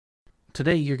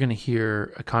Today you're going to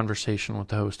hear a conversation with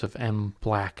the host of M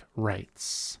Black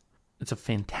Writes. It's a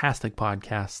fantastic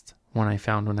podcast, one I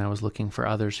found when I was looking for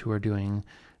others who are doing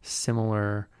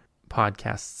similar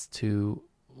podcasts to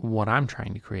what I'm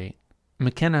trying to create.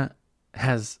 Makynna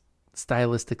has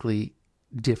stylistically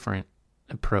different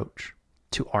approach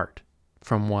to art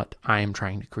from what I am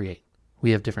trying to create.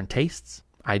 We have different tastes.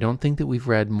 I don't think that we've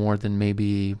read more than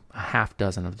maybe a half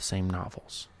dozen of the same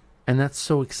novels. And that's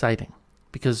so exciting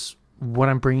because what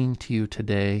I'm bringing to you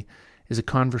today is a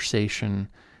conversation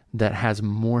that has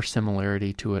more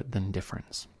similarity to it than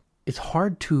difference. It's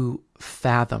hard to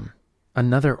fathom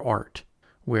another art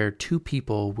where two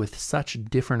people with such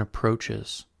different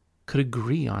approaches could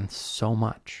agree on so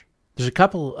much. There's a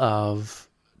couple of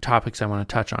topics I want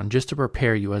to touch on just to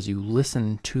prepare you as you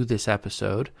listen to this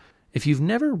episode. If you've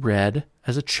never read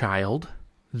as a child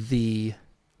the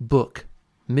book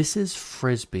Mrs.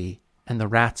 Frisby and the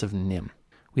Rats of Nim,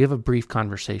 we have a brief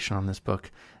conversation on this book.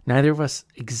 Neither of us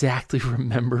exactly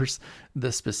remembers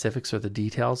the specifics or the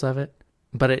details of it,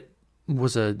 but it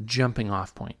was a jumping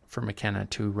off point for Makynna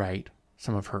to write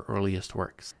some of her earliest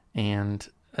works. And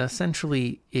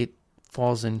essentially, it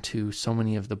falls into so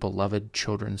many of the beloved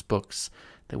children's books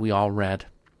that we all read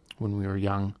when we were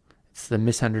young. It's the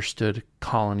misunderstood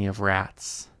colony of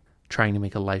rats trying to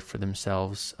make a life for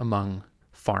themselves among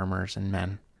farmers and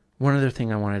men. One other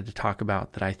thing I wanted to talk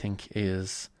about that I think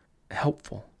is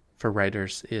helpful for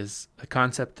writers is a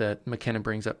concept that Makynna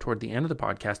brings up toward the end of the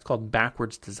podcast called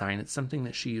backwards design. It's something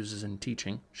that she uses in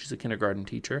teaching. She's a kindergarten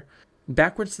teacher.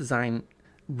 Backwards design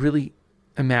really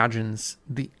imagines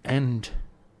the end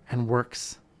and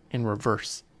works in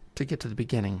reverse to get to the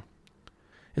beginning.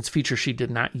 It's a feature she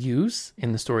did not use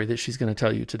in the story that she's going to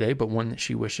tell you today, but one that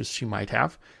she wishes she might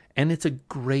have. And it's a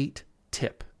great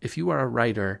tip. If you are a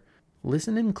writer,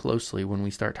 listen in closely when we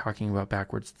start talking about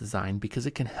backwards design because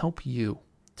it can help you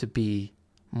to be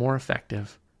more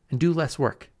effective and do less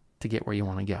work to get where you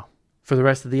want to go. For the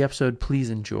rest of the episode,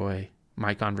 please enjoy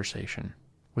my conversation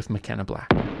with Makynna Black.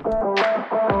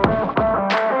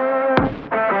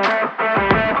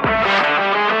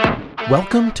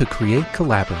 Welcome to Create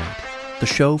Collaborate, the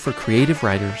show for creative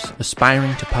writers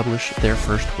aspiring to publish their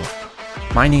first book.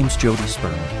 My name's Jody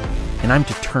Spurman, and I'm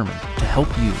determined to help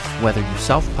you whether you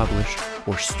self-publish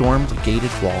or storm the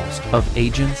gated walls of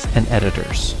agents and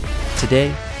editors.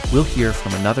 Today, we'll hear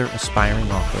from another aspiring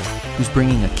author who's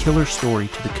bringing a killer story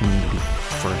to the community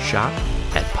for a shot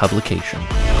at publication.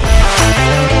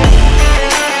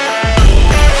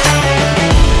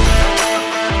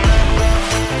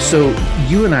 So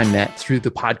you and I met through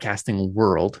the podcasting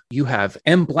world. You have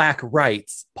M Black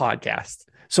Writes podcast.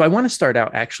 So I want to start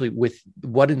out actually with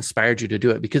what inspired you to do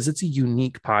it, because it's a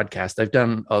unique podcast. I've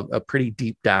done a pretty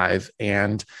deep dive,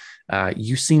 and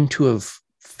you seem to have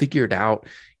figured out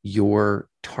your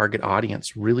target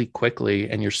audience really quickly,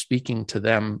 and you're speaking to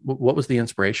them. What was the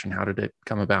inspiration? How did it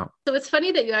come about? So it's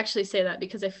funny that you actually say that,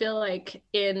 because I feel like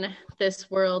in this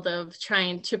world of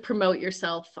trying to promote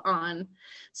yourself on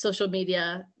social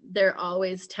media, they're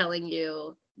always telling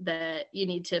you that you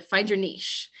need to find your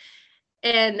niche.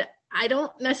 And I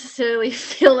don't necessarily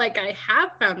feel like I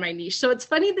have found my niche. So it's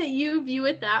funny that you view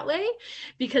it that way,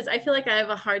 because I feel like I have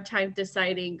a hard time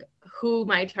deciding who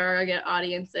my target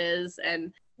audience is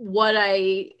and what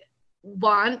I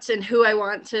want and who I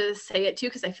want to say it to,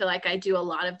 because I feel like I do a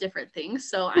lot of different things.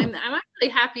 So I'm actually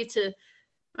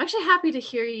happy to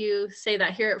hear you say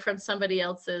that, hear it from somebody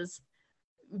else's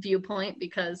viewpoint,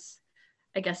 because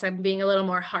I guess I'm being a little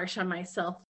more harsh on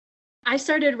myself. I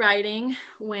started writing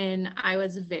when I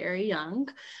was very young.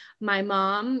 My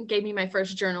mom gave me my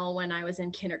first journal when I was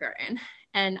in kindergarten,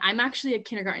 and I'm actually a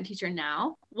kindergarten teacher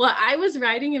now. What I was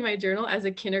writing in my journal as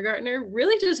a kindergartner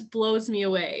really just blows me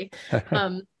away.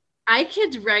 I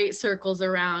could write circles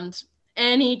around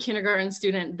any kindergarten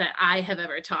student that I have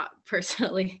ever taught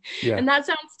personally. Yeah. And that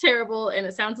sounds terrible, and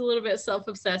it sounds a little bit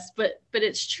self-obsessed, but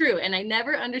it's true. And I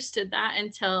never understood that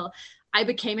until I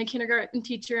became a kindergarten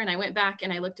teacher, and I went back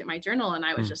and I looked at my journal, and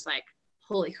I was just like,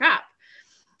 holy crap.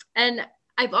 And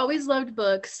I've always loved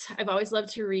books. I've always loved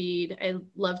to read. I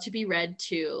love to be read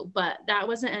too, but that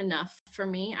wasn't enough for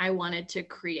me. I wanted to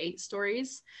create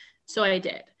stories. So I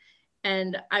did.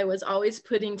 And I was always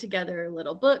putting together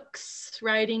little books,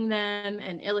 writing them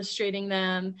and illustrating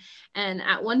them. And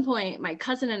at one point, my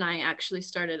cousin and I actually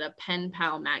started a pen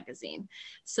pal magazine.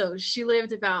 So she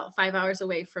lived about 5 hours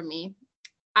away from me.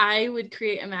 I would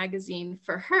create a magazine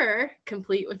for her,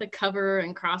 complete with a cover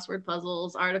and crossword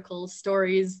puzzles, articles,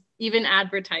 stories, even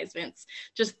advertisements,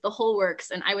 just the whole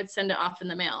works. And I would send it off in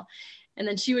the mail. And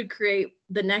then she would create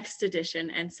the next edition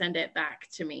and send it back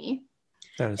to me.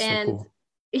 That is so cool.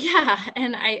 Yeah.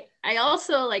 And I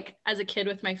also, like, as a kid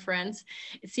with my friends,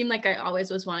 it seemed like I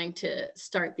always was wanting to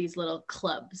start these little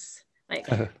clubs, like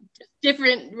just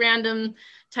different random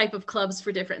type of clubs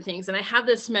for different things. And I have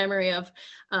this memory of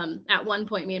at one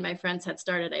point, me and my friends had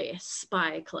started a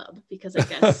spy club because I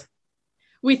guess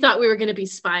we thought we were going to be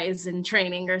spies in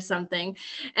training or something.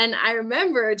 And I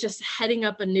remember just heading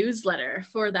up a newsletter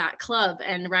for that club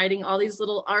and writing all these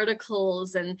little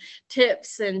articles and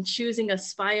tips and choosing a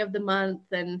spy of the month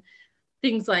and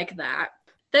things like that.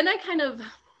 Then I kind of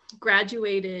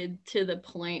graduated to the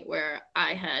point where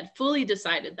I had fully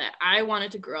decided that I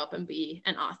wanted to grow up and be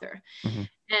an author. Mhm.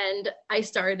 And I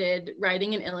started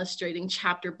writing and illustrating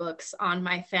chapter books on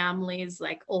my family's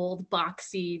like old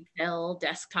boxy Dell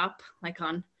desktop, like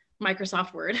on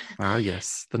Microsoft Word. Ah,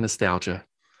 yes, the nostalgia.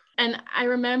 And I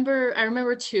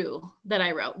remember two that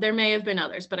I wrote. There may have been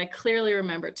others, but I clearly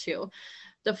remember two.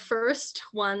 The first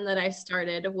one that I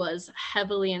started was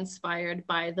heavily inspired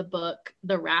by the book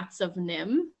The Rats of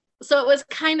Nim. So it was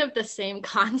kind of the same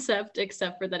concept,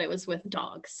 except for that it was with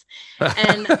dogs,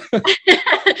 and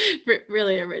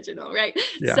really original, right?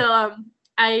 Yeah. So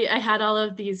I had all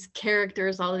of these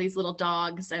characters, all of these little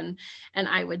dogs, and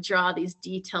I would draw these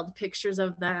detailed pictures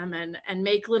of them and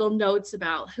make little notes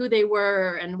about who they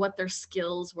were and what their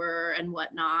skills were and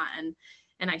whatnot.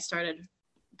 And I started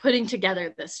putting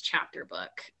together this chapter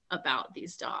book about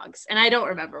these dogs. And I don't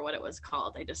remember what it was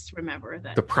called. I just remember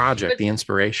that The project, the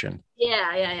inspiration.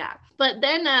 yeah. But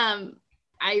then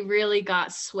I really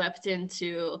got swept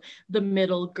into the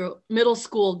middle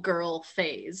school girl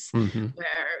phase, where,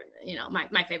 you know,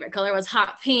 my favorite color was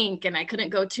hot pink, and I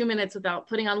couldn't go 2 minutes without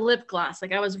putting on lip gloss.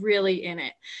 Like, I was really in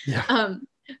it. Yeah.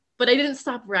 But I didn't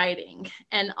stop writing,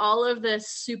 and all of this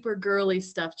super girly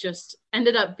stuff just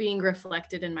ended up being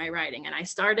reflected in my writing. And I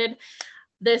started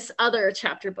this other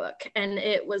chapter book, and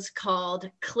it was called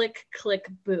Click, Click,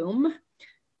 Boom.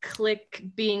 Click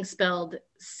being spelled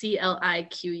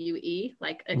CLIQUE,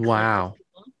 like a Wow.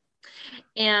 clique.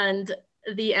 And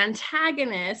the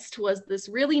antagonist was this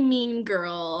really mean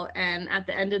girl, and at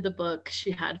the end of the book, she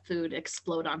had food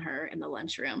explode on her in the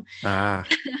lunchroom. Ah,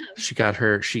 she got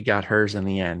hers in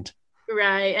the end.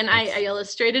 Right. And I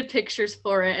illustrated pictures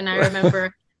for it, and I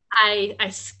remember I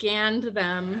scanned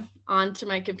them onto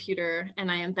my computer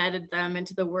and I embedded them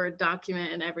into the Word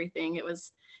document and everything. It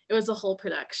was a whole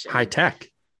production. High tech.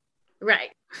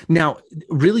 Right. Now,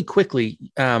 really quickly,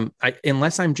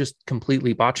 unless I'm just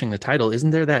completely botching the title, isn't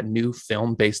there that new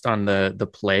film based on the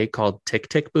play called Tick,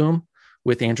 Tick, Boom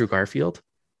with Andrew Garfield?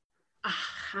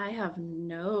 I have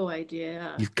no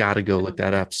idea. You've got to go look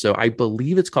that up. So I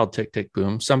believe it's called Tick, Tick,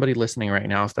 Boom. Somebody listening right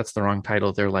now, if that's the wrong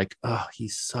title, they're like, oh,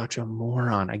 he's such a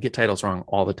moron. I get titles wrong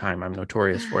all the time. I'm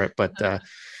notorious for it, but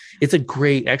it's a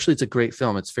great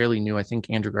film. It's fairly new. I think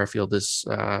Andrew Garfield is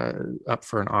up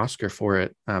for an Oscar for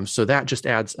it. So that just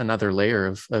adds another layer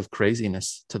of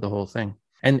craziness to the whole thing.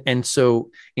 And so,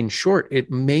 in short,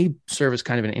 it may serve as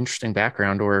kind of an interesting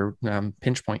background or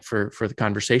pinch point for the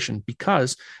conversation,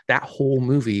 because that whole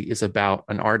movie is about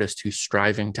an artist who's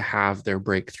striving to have their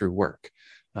breakthrough work.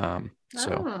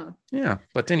 Yeah.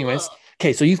 But anyways, cool.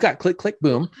 Okay. So you've got Click, Click,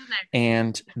 Boom,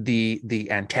 and the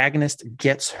antagonist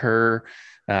gets her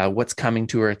what's coming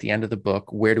to her at the end of the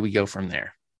book. Where do we go from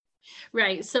there?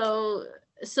 Right. So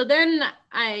then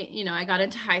I got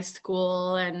into high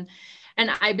school, and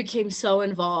I became so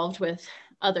involved with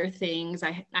other things.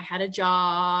 I had a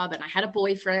job, and I had a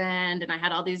boyfriend, and I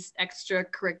had all these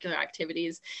extracurricular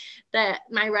activities that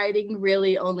my writing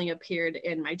really only appeared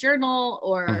in my journal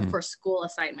or for school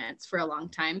assignments for a long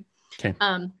time. Okay.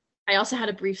 I also had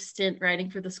a brief stint writing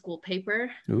for the school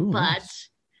paper. Ooh, but nice.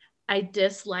 I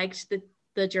disliked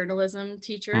the journalism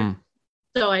teacher.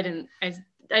 So I didn't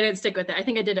stick with it. I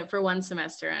think I did it for one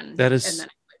semester, and then I quit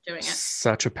doing it.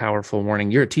 Such a powerful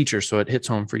warning. You're a teacher, so it hits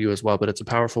home for you as well, but it's a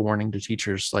powerful warning to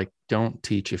teachers. Like, don't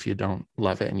teach if you don't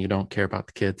love it and you don't care about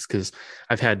the kids. Because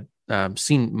I've had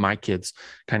seen my kids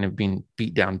kind of being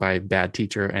beat down by a bad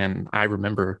teacher, and I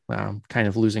remember kind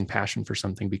of losing passion for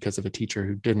something because of a teacher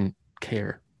who didn't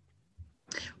care.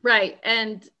 Right.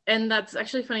 And that's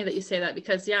actually funny that you say that,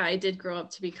 because I did grow up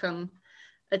to become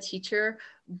a teacher,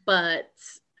 but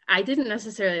I didn't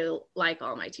necessarily like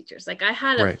all my teachers. Like, I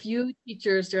had a few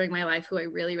teachers during my life who I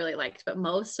really, really liked, but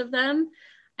most of them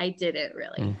I didn't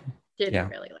really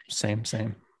like. Same.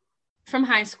 From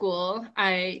high school,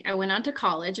 I went on to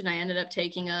college, and I ended up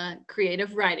taking a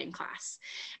creative writing class.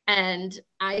 And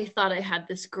I thought I had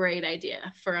this great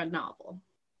idea for a novel.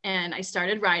 And I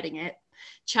started writing it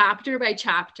chapter by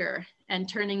chapter and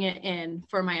turning it in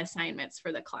for my assignments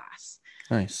for the class.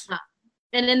 Nice.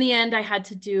 And in the end, I had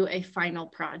to do a final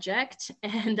project,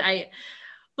 and I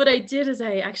what I did is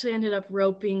I actually ended up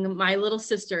roping my little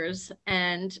sisters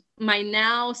and my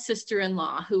now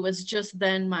sister-in-law, who was just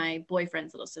then my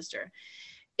boyfriend's little sister,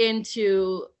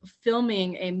 into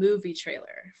filming a movie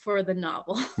trailer for the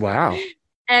novel. Wow.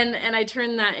 And I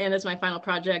turned that in as my final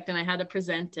project, and I had to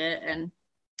present it, and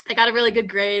I got a really good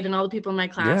grade, and all the people in my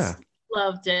class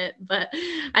loved it. But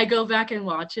I go back and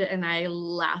watch it, and I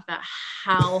laugh at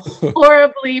how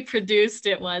horribly produced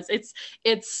it was.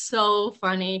 It's so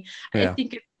funny. I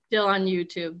think it's still on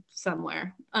YouTube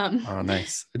somewhere. Oh,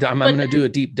 nice. I'm going to do a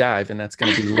deep dive, and that's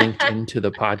going to be linked into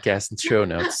the podcast and show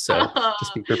notes. So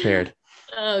just be prepared.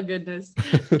 Oh, goodness.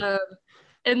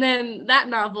 And then that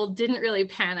novel didn't really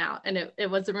pan out, and it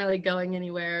wasn't really going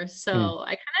anywhere. So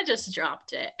I kind of just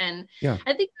dropped it. And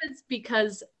I think it's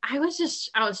because I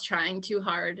was trying too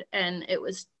hard, and it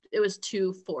was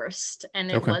too forced,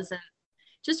 and it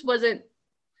wasn't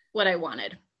what I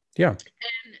wanted. Yeah.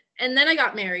 And then I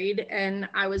got married, and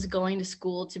I was going to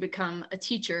school to become a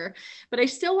teacher, but I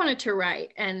still wanted to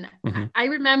write. And I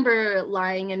remember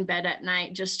lying in bed at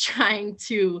night, just trying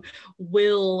to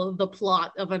will the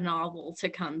plot of a novel to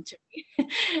come to me.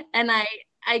 And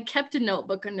I kept a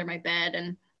notebook under my bed,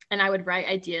 and I would write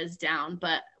ideas down.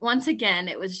 But once again,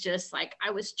 it was just like, I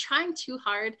was trying too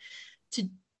hard to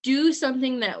do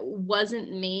something that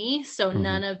wasn't me. So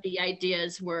none of the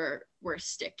ideas were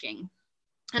sticking.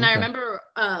 And I remember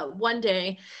one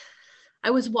day I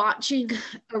was watching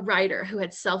a writer who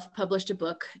had self-published a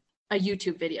book, a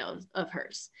YouTube video of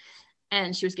hers,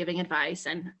 and she was giving advice,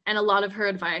 and a lot of her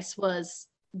advice was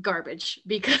garbage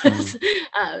because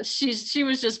she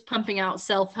was just pumping out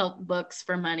self-help books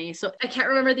for money. So I can't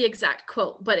remember the exact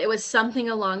quote, but it was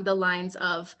something along the lines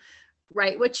of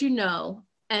write what you know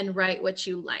and write what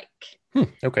you like.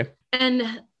 Okay.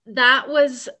 And that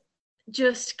was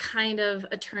just kind of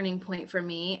a turning point for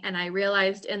me. And I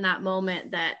realized in that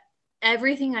moment that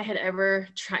everything I had ever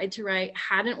tried to write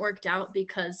hadn't worked out,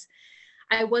 because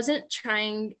I wasn't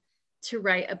trying to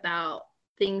write about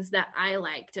things that I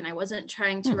liked, and I wasn't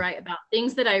trying to write about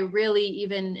things that I really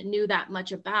even knew that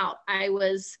much about. I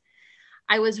was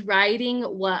writing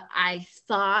what I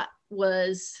thought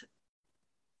was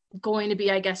going to be,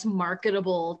 I guess,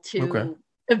 marketable to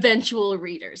eventual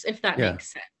readers, if that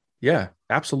makes sense. Yeah,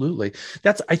 absolutely.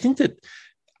 I think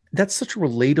that's such a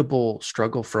relatable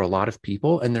struggle for a lot of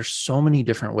people. And there's so many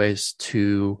different ways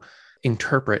to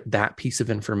interpret that piece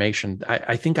of information.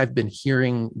 I think I've been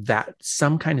hearing that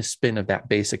some kind of spin of that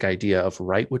basic idea of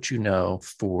write what you know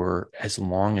for as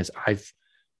long as I've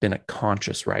been a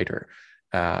conscious writer.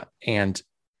 And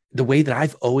the way that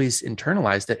I've always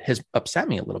internalized it has upset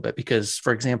me a little bit, because,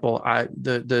 for example,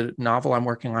 the novel I'm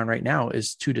working on right now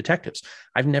is two detectives.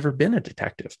 I've never been a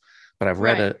detective, but I've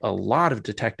read a lot of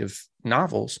detective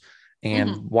novels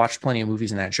and watched plenty of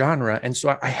movies in that genre. And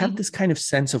so I have this kind of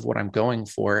sense of what I'm going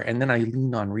for. And then I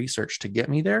lean on research to get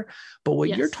me there. But what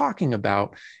you're talking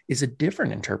about is a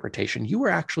different interpretation. You were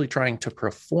actually trying to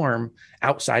perform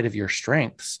outside of your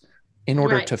strengths in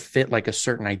order to fit like a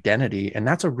certain identity. And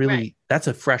that's that's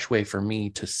a fresh way for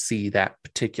me to see that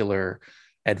particular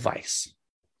advice.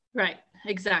 Right.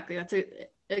 Exactly. That's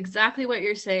exactly what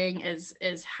you're saying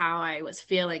is how I was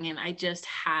feeling. And I just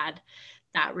had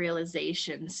that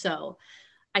realization. So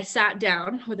I sat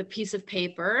down with a piece of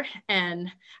paper,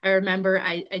 and I remember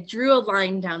I drew a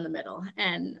line down the middle,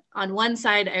 and on one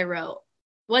side I wrote,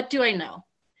 what do I know?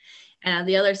 And on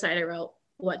the other side I wrote,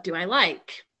 what do I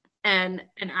like? And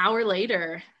an hour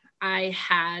later, I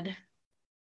had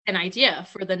an idea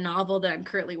for the novel that I'm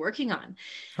currently working on.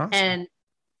 Awesome.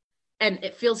 And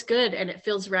it feels good, and it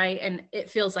feels right, and it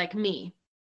feels like me.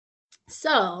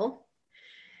 So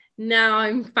now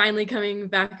I'm finally coming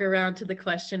back around to the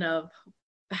question of,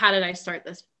 how did I start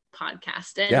this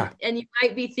podcast? And you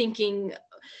might be thinking,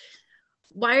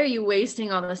 why are you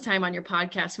wasting all this time on your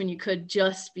podcast when you could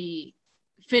just be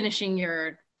finishing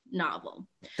your novel?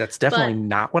 That's definitely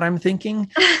not what I'm thinking.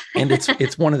 And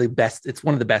it's one of the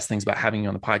best things about having you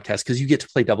on the podcast, because you get to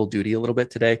play double duty a little bit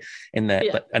today. And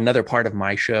that another part of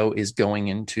my show is going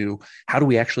into how do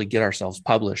we actually get ourselves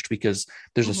published? Because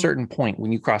there's a certain point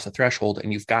when you cross a threshold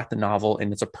and you've got the novel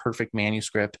and it's a perfect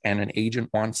manuscript and an agent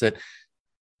wants it,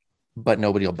 but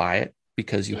nobody will buy it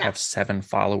because you have 7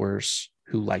 followers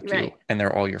who like you, and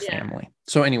they're all your family.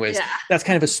 So anyways, that's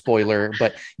kind of a spoiler,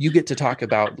 but you get to talk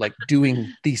about like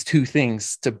doing these two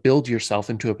things to build yourself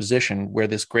into a position where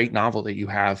this great novel that you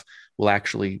have will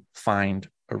actually find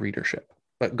a readership.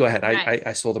 But go ahead.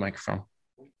 I stole the microphone.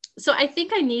 So I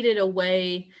think I needed a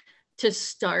way to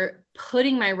start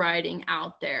putting my writing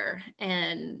out there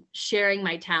and sharing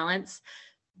my talents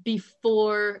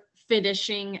before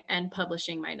finishing and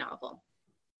publishing my novel.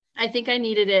 I think I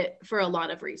needed it for a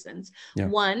lot of reasons. Yeah.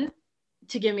 One,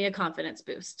 to give me a confidence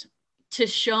boost, to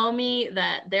show me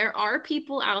that there are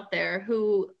people out there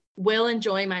who will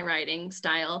enjoy my writing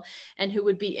style and who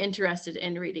would be interested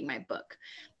in reading my book.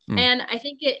 And I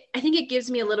think it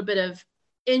gives me a little bit of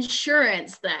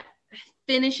insurance that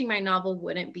finishing my novel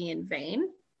wouldn't be in vain.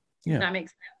 Yeah. If that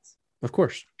makes sense. Of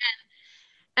course.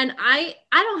 And I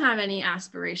don't have any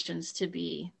aspirations to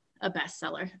be a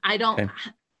bestseller. I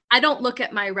don't look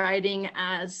at my writing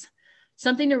as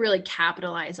something to really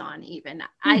capitalize on even.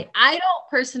 I don't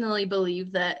personally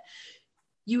believe that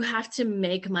you have to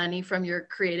make money from your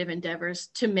creative endeavors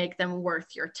to make them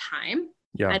worth your time.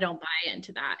 Yeah. I don't buy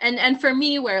into that. And for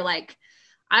me, where like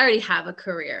I already have a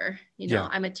career,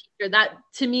 I'm a teacher, that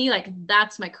to me, like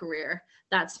that's my career.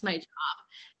 That's my job.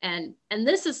 And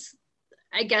this is,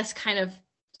 I guess, kind of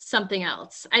something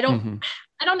else. I don't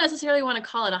necessarily want to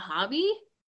call it a hobby,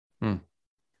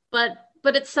 but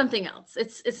it's something else.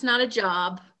 It's not a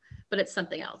job, but it's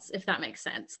something else, if that makes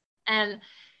sense. And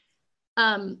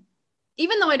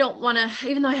even though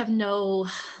I have no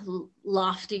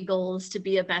lofty goals to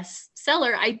be a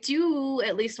bestseller, I do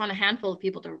at least want a handful of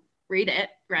people to read it,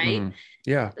 right?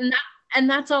 Yeah. And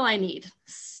that's all I need.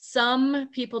 Some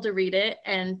people to read it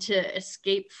and to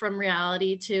escape from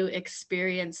reality, to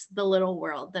experience the little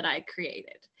world that I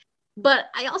created. But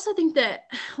I also think that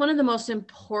one of the most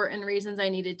important reasons I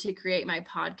needed to create my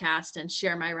podcast and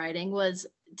share my writing was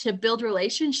to build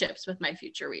relationships with my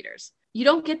future readers. You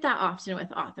don't get that often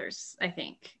with authors, I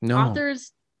think. No.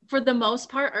 Authors, for the most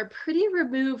part, are pretty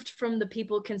removed from the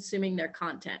people consuming their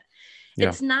content. Yeah.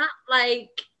 It's not like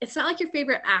your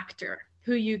favorite actor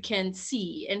who you can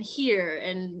see and hear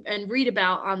and read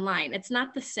about online. It's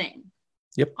not the same.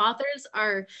 Yep. Authors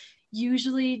are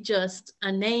usually just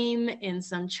a name in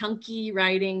some chunky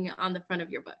writing on the front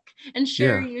of your book. And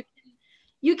sure,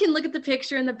 you can look at the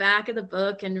picture in the back of the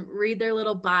book and read their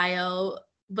little bio,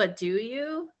 but do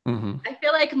you? I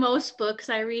feel like most books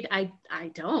I read, I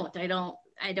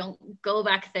don't go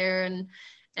back there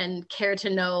and care to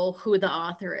know who the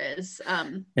author is.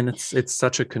 And it's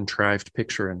such a contrived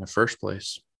picture in the first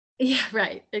place. Yeah,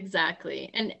 right. Exactly.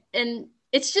 And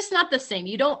it's just not the same.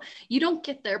 You don't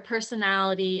get their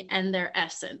personality and their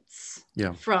essence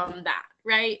from that,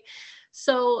 right?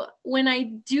 So when I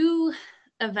do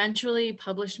eventually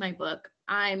publish my book,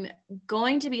 I'm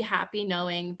going to be happy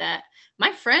knowing that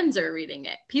my friends are reading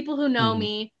it. People who know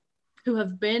me, who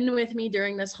have been with me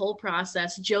during this whole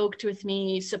process, joked with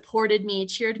me, supported me,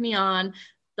 cheered me on.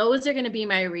 Those are going to be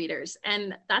my readers.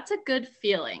 And that's a good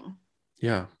feeling.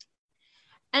 Yeah.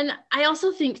 And I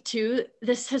also think too,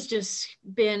 this has just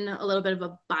been a little bit of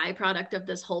a byproduct of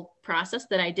this whole process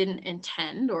that I didn't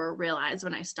intend or realize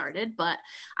when I started, but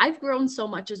I've grown so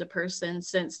much as a person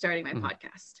since starting my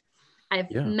podcast. I've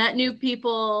met new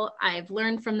people, I've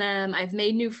learned from them, I've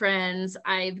made new friends,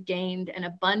 I've gained an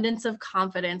abundance of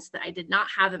confidence that I did not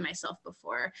have in myself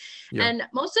before. Yeah. And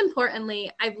most importantly,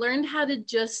 I've learned how to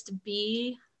just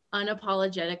be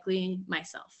unapologetically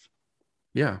myself.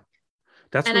 Yeah.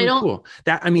 That's really cool.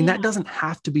 That doesn't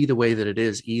have to be the way that it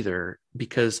is either,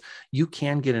 because you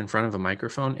can get in front of a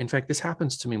microphone. In fact, this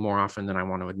happens to me more often than I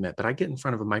want to admit, but I get in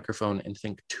front of a microphone and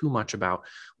think too much about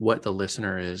what the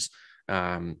listener is,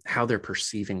 how they're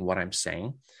perceiving what I'm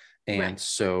saying. And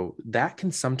so that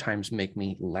can sometimes make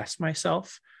me less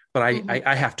myself, but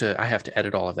I have to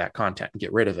edit all of that content and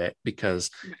get rid of it,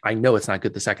 because I know it's not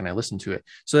good the second I listen to it.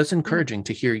 So that's encouraging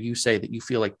to hear you say that you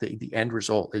feel like the end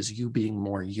result is you being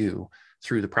more you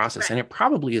through the process. And it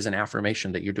probably is an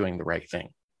affirmation that you're doing the right thing.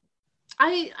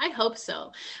 I hope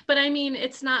so. But I mean,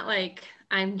 it's not like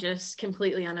I'm just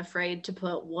completely unafraid to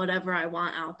put whatever I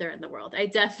want out there in the world. I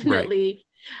definitely,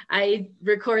 I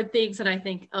record things and I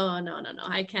think, oh, no,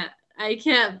 I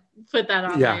can't put that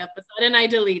on my episode, and I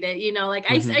delete it,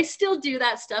 I still do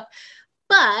that stuff,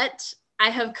 but I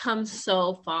have come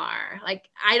so far. Like,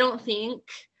 I don't think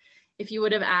if you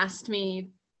would have asked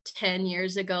me 10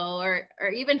 years ago or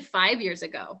even 5 years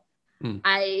ago,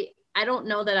 I don't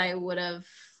know that I would have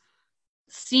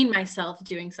seen myself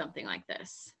doing something like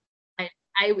this.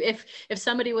 If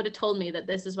somebody would have told me that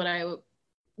this is what I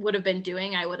would have been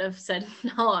doing, I would have said,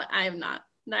 no, I'm not.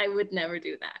 I would never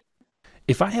do that.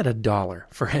 If I had $1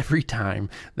 for every time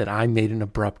that I made an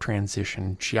abrupt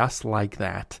transition just like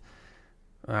that,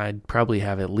 I'd probably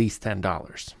have at least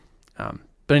 $10.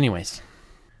 But anyways,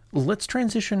 let's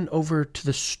transition over to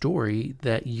the story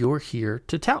that you're here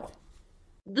to tell.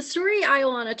 The story I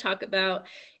want to talk about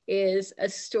is a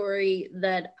story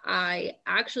that I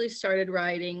actually started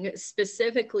writing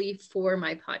specifically for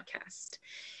my podcast.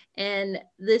 And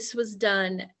this was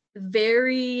done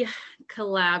very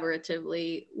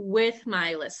collaboratively with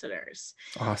my listeners.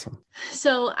 Awesome.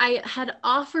 So I had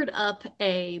offered up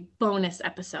a bonus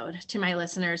episode to my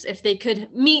listeners if they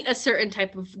could meet a certain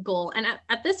type of goal. And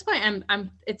at this point,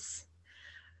 it's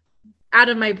out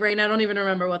of my brain. I don't even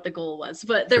remember what the goal was,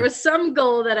 but there was some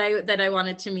goal that I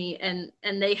wanted to meet, and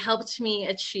they helped me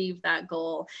achieve that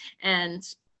goal. And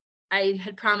I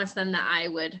had promised them that I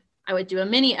would do a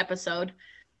mini episode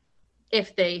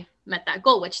if they met that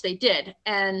goal, which they did.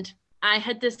 And I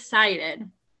had decided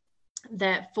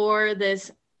that for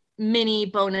this mini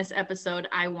bonus episode,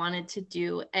 I wanted to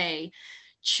do a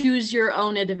choose your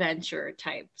own adventure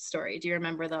type story. Do you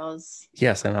remember those?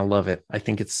 Yes, and I love it. I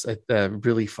think it's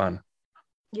really fun.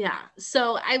 Yeah.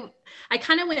 So I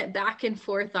kind of went back and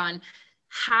forth on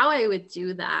how I would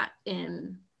do that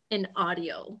in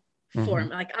audio form,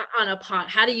 like on a pod.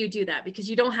 How do you do that? Because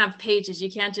you don't have pages. You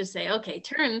can't just say, okay,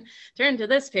 turn to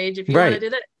this page if you want to do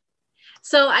that.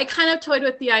 So I kind of toyed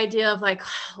with the idea of like,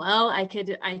 well, I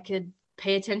could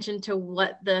pay attention to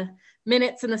what the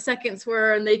minutes and the seconds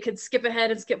were, and they could skip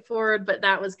ahead and skip forward, but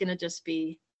that was going to just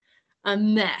be a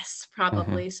mess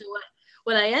probably. So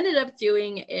what I ended up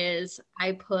doing is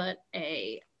I put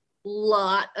a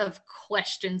lot of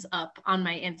questions up on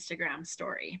my Instagram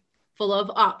story full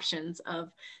of options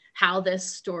of how this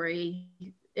story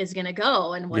is going to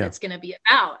go and what it's going to be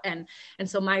about. And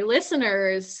so my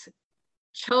listeners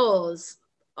chose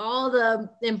all the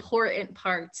important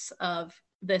parts of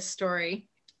this story.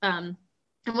 And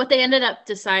what they ended up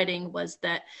deciding was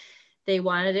that they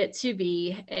wanted it to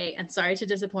be and sorry to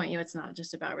disappoint you, it's not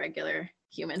just about regular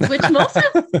humans, which most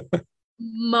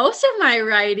of my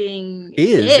writing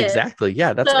is exactly.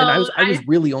 Yeah, that's. So and I was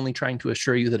really only trying to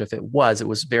assure you that if it was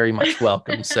very much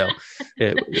welcome. So,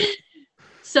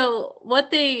 so what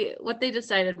they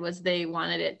decided was they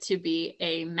wanted it to be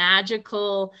a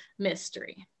magical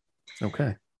mystery.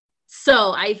 Okay.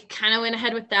 So I kind of went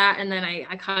ahead with that, and then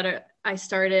I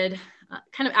started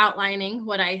kind of outlining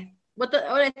what I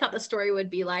thought the story would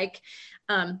be like,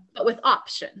 but with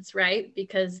options, right?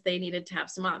 Because they needed to have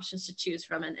some options to choose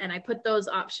from. And I put those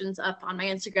options up on my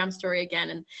Instagram story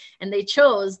again, and they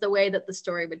chose the way that the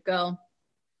story would go.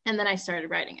 And then I started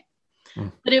writing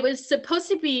it. But it was supposed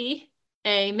to be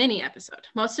a mini episode.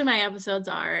 Most of my episodes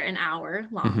are an hour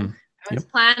long. I was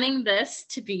planning this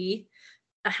to be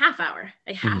a half hour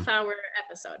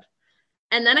episode.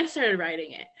 And then I started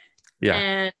writing it. Yeah.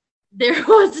 And there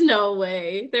was no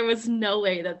way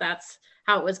that that's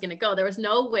how it was going to go. There was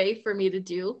no way for me to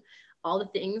do all the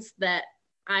things that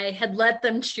I had let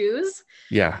them choose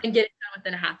and get it done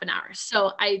within a half an hour.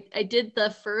 So I did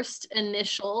the first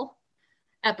initial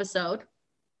episode,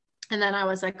 and then I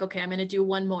was like, okay, I'm going to do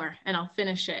one more and I'll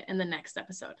finish it in the next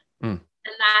episode. And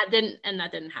that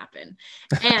didn't happen.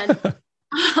 And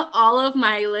all of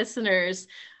my listeners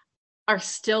are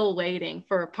still waiting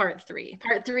for part 3.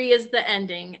 Part 3 is the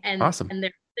ending, and awesome. And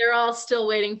they're all still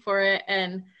waiting for it,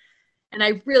 and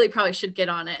I really probably should get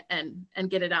on it and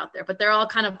get it out there, but they're all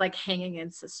kind of like hanging in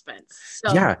suspense.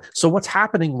 So what's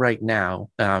happening right now,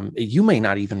 you may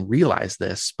not even realize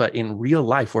this, but in real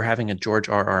life, we're having a George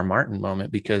R.R. Martin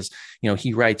moment, because,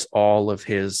 he writes all of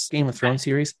his Game of Thrones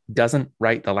series, doesn't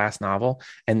write the last novel.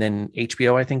 And then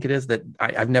HBO, I think it is, that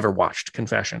I've never watched,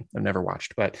 confession, I've never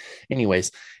watched. But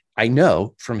anyways, I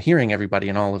know from hearing everybody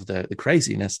and all of the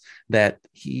craziness that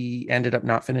he ended up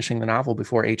not finishing the novel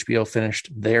before HBO finished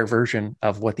their version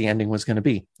of what the ending was going to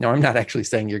be. Now, I'm not actually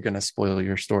saying you're going to spoil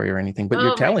your story or anything, but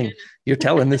you're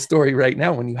telling this story right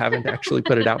now when you haven't actually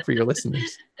put it out for your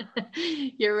listeners.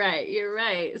 You're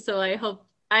right. So I hope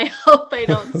I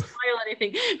don't spoil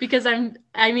anything, because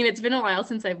it's been a while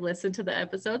since I've listened to the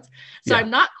episodes. So I'm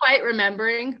not quite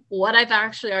remembering what I've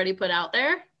actually already put out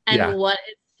there and what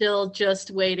is still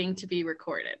just waiting to be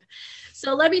recorded.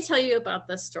 So let me tell you about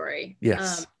this story.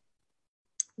 Yes.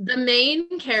 The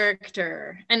main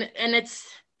character, and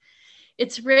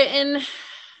it's written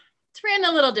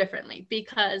a little differently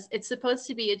because it's supposed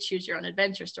to be a choose your own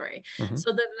adventure story.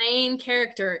 So the main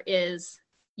character is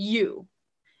you.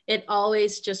 It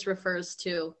always just refers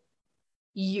to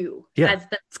you. Yeah,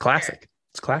 it's classic.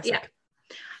 It's classic.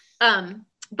 Yeah.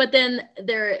 But then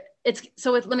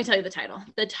let me tell you the title.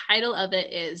 The title of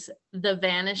it is The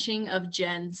Vanishing of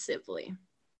Jen Sivley.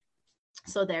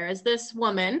 So there is this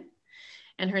woman,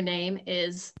 and her name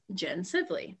is Jen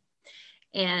Sivley.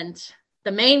 And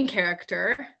the main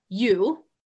character, you,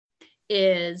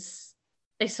 is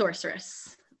a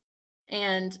sorceress.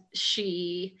 And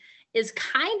she is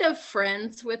kind of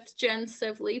friends with Jen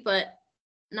Sivley, but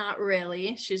not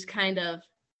really. She's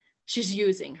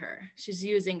using her. She's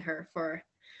using her for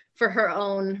for her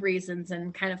own reasons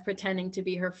and kind of pretending to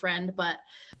be her friend, but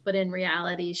in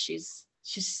reality she's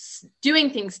doing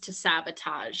things to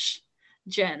sabotage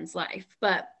Jen's life.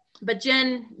 But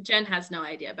Jen has no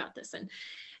idea about this,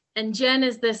 and Jen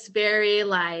is this very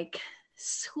like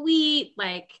sweet,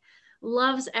 like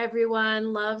loves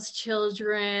everyone, loves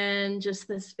children, just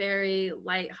this very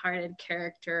lighthearted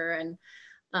character.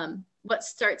 And what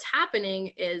starts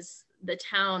happening is the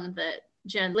town that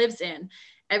Jen lives in,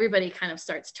 everybody kind of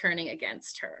starts turning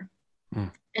against her.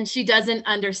 And she doesn't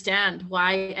understand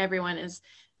why everyone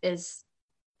is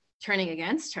turning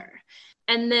against her.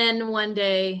 And then one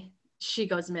day she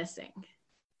goes missing.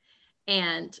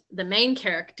 And the main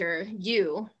character,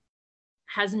 Yu,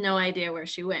 has no idea where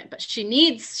she went, but she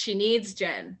needs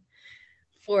Jen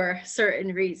for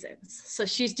certain reasons. So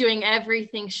she's doing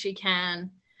everything she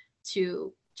can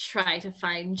to try to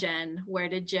find Jen. Where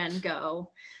did Jen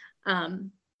go?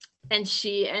 And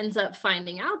she ends up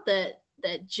finding out that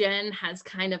Jen has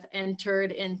kind of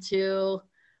entered into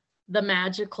the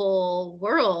magical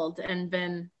world and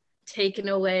been taken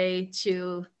away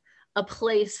to a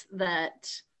place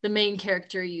that the main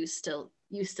character used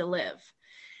to live.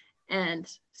 And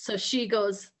so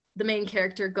the main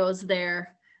character goes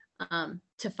there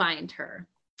to find her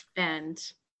and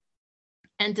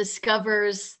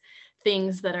discovers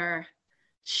things that are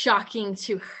shocking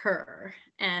to her.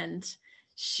 And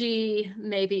she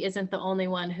maybe isn't the only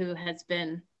one who has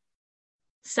been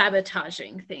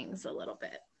sabotaging things a little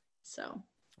bit. So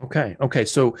Okay.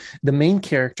 So the main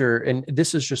character, and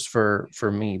this is just for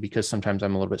me, because sometimes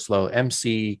I'm a little bit slow.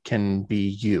 MC can be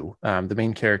you. The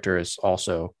main character is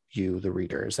also you, the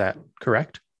reader. Is that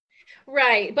correct?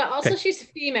 Right. But also Okay. she's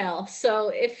female. So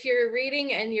if you're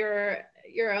reading and you're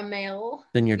a male,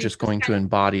 Then you're just going to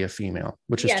embody a female,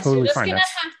 which is totally you're just fine. gonna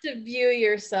have to view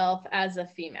yourself as a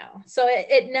female. So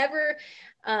it never,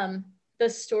 the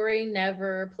story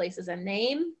never places a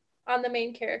name on the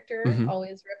main character. Mm-hmm.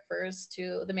 Always refers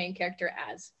to the main character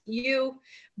as you,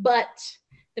 but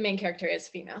the main character is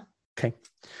female. Okay.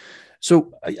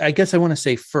 So I guess I want to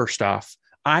say, first off,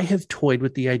 I have toyed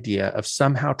with the idea of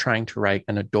somehow trying to write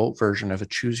an adult version of a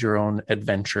choose your own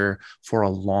adventure for a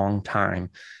long time.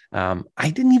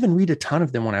 I didn't even read a ton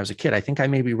of them when I was a kid. I think I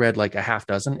maybe read like a half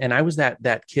dozen, and I was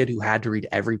that kid who had to read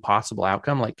every possible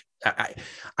outcome. Like I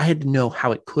had to know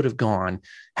how it could have gone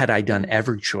had I done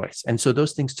every choice. And so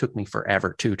those things took me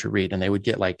forever too to read, and they would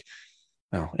get like,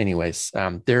 well, anyways,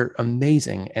 they're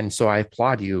amazing. And so I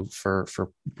applaud you for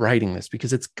writing this,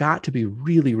 because it's got to be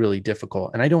really, really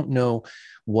difficult. And I don't know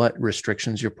what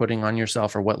restrictions you're putting on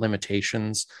yourself or what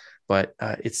limitations, but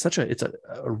it's a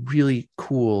really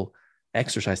cool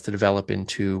exercise to develop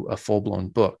into a full-blown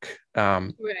book.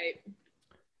 Right.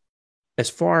 As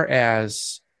far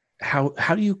as how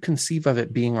do you conceive of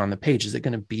it being on the page? Is it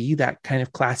going to be that kind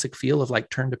of classic feel of like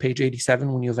turn to page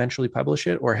 87 when you eventually publish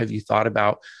it? Or have you thought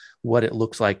about what it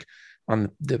looks like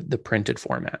on the printed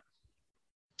format?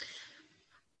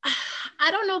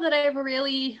 I don't know that I've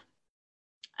really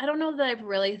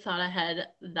thought ahead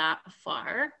that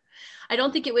far. I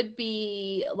don't think it would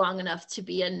be long enough to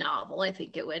be a novel. I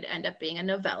think it would end up being a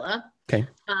novella. Okay.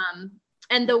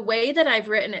 And the way that I've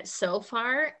written it so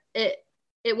far, it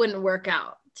wouldn't work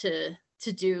out to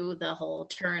do the whole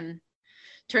turn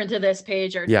to this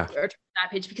page or turn to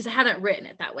that page, because I haven't written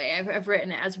it that way. I've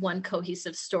written it as one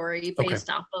cohesive story based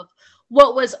off of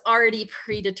what was already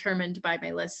predetermined by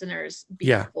my listeners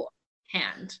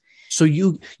beforehand. So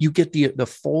you get the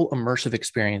full immersive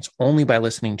experience only by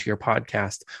listening to your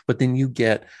podcast, but then you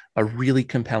get a really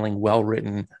compelling,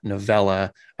 well-written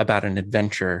novella about an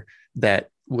adventure that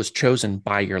was chosen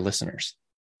by your listeners.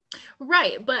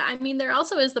 Right. But I mean, there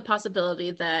also is the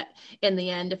possibility that in the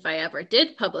end, if I ever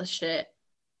did publish it,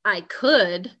 I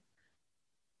could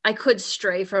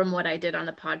stray from what I did on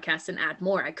the podcast and add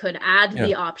more. I could add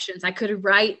the options. I could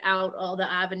write out all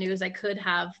the avenues. I could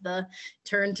have the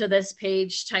turn to this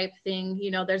page type thing.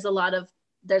 You know, there's a lot of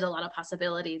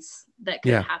possibilities that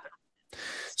could happen.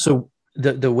 So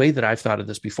the way that I've thought of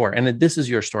this before, and this is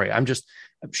your story, I'm just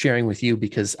sharing with you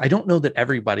because I don't know that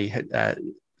everybody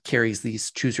carries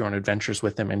these choose your own adventures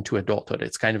with them into adulthood.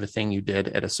 It's kind of a thing you did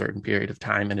at a certain period of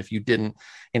time. And if you didn't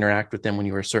interact with them when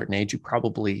you were a certain age, you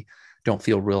probably don't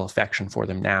feel real affection for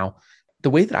them now.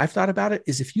 The way that I've thought about it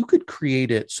is if you could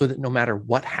create it so that no matter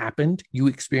what happened, you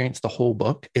experience the whole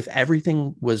book. If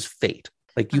everything was fate,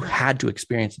 like you had to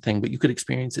experience the thing, but you could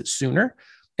experience it sooner,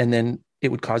 and then it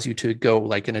would cause you to go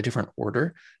like in a different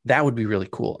order. That would be really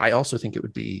cool. I also think it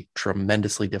would be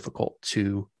tremendously difficult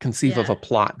to conceive of a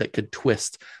plot that could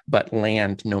twist, but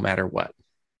land no matter what.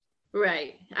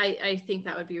 Right. I think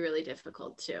that would be really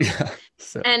difficult too. Yeah.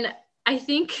 So. And I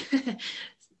think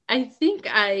I think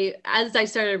as I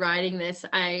started writing this,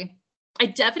 I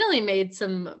definitely made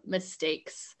some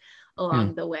mistakes Mm,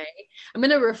 along the way. I'm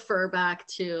going to refer back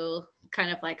to kind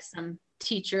of like some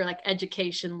teacher, like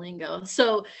education lingo.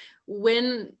 So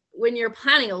when you're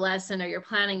planning a lesson or you're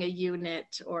planning a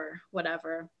unit or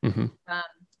whatever, hmm um,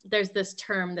 there's this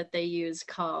term that they use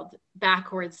called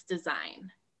backwards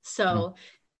design. So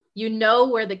you know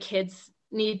where the kids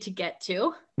need to get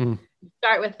to. mm,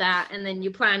 Start with that, and then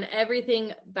you plan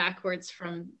everything backwards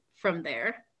from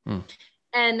there. mm.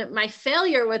 And my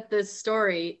failure with this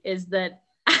story is that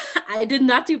I did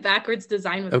not do backwards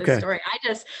design with this Okay. story.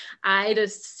 I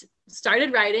just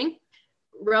started writing,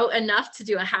 wrote enough to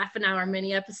do a half an hour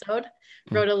mini episode,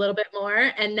 Mm. wrote a little bit more,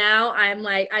 and now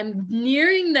I'm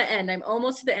nearing the end. I'm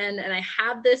almost to the end, and I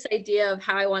have this idea of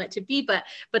how I want it to be, but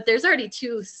there's already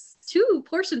two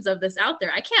portions of this out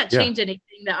there. I can't Yeah. change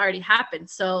anything that already happened.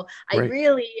 So I Right.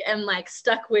 really am like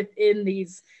stuck within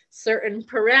these certain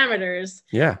parameters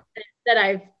Yeah. that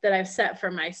I've set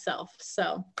for myself.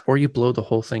 So Or you blow the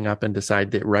whole thing up and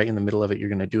decide that right in the middle of it, you're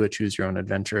going to do a choose your own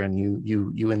adventure, and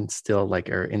you instill like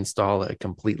or install a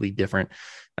completely different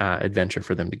adventure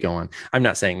for them to go on. I'm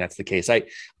not saying that's the case.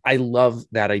 I love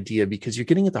that idea because you're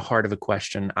getting at the heart of a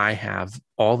question I have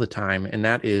all the time, and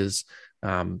that is,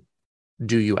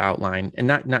 do you outline, and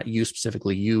not you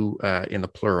specifically, you in the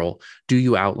plural, do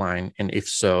you outline, and if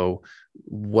so,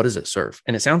 what does it serve?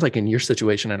 And it sounds like in your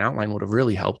situation, an outline would have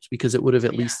really helped because it would have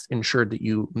at yeah. least ensured that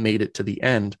you made it to the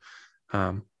end.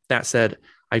 That said,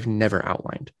 I've never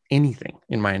outlined anything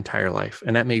in my entire life,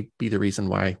 and that may be the reason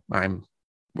why I'm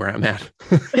where I'm at.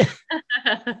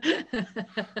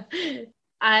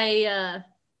 I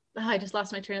just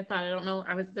lost my train of thought. I don't know.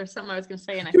 There's something I was going to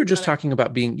say, and I You were just forgot it. talking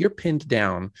about you're pinned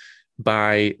down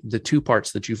by the two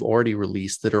parts that you've already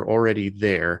released that are already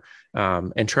there.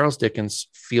 And Charles Dickens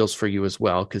feels for you as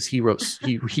well, because he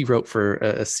wrote for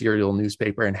a serial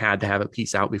newspaper and had to have a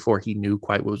piece out before he knew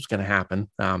quite what was going to happen.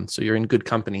 So you're in good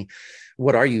company.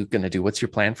 What are you going to do? What's your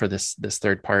plan for this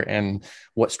third part, and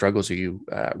what struggles are you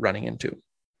running into?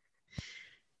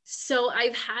 So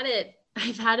I've had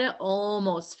it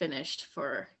almost finished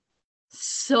for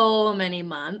so many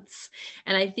months.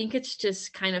 And I think it's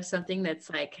just kind of something that's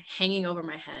like hanging over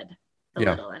my head a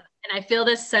Yeah. little. And I feel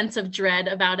this sense of dread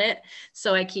about it.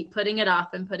 So I keep putting it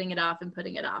off and putting it off and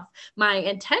putting it off. My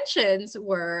intentions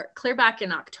were clear back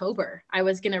in October. I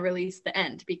was going to release the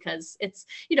end because it's,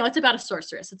 it's about a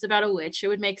sorceress. It's about a witch. It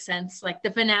would make sense. Like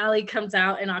the finale comes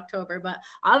out in October, but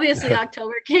obviously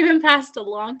October came and passed a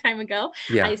long time ago.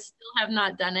 Yeah. I still have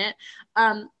not done it.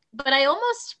 But I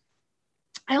almost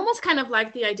kind of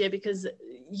like the idea because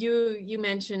you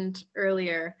mentioned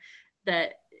earlier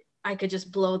that I could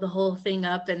just blow the whole thing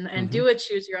up and do a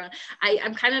choose your own.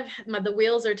 I'm kind of the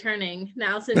wheels are turning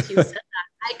now since you said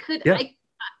that. Yeah.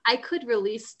 I could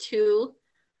release two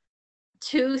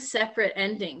separate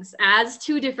endings as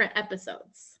two different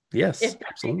episodes. Yes, If that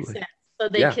absolutely. makes sense. So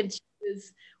they Yeah. can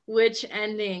choose which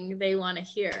ending they want to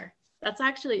hear. That's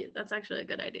actually a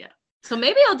good idea. So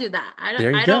maybe I'll do that.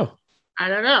 There you go. I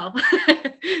don't know.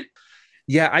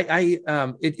 Yeah,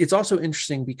 it's also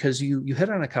interesting because you hit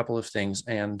on a couple of things,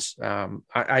 and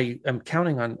I am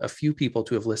counting on a few people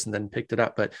to have listened and picked it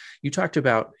up. But you talked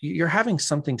about you're having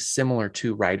something similar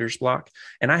to writer's block,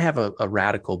 and I have a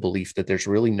radical belief that there's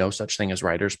really no such thing as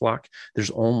writer's block.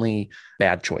 There's only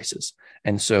bad choices,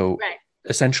 and so Right.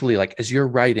 essentially, like as you're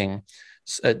writing,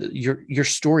 your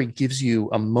story gives you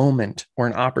a moment or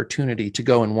an opportunity to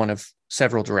go in one of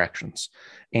several directions,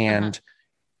 and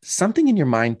something in your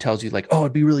mind tells you like, oh,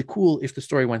 it'd be really cool if the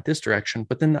story went this direction.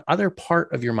 But then the other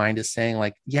part of your mind is saying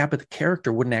like, yeah, but the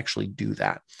character wouldn't actually do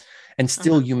that. And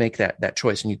still you make that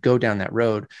choice and you go down that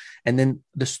road. And then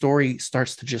the story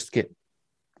starts to just get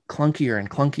clunkier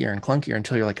and clunkier and clunkier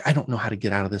until you're like, I don't know how to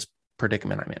get out of this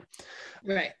predicament I'm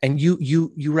in. Right. And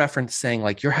you reference saying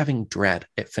like, you're having dread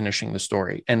at finishing the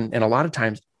story. And a lot of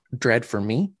times dread for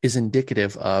me is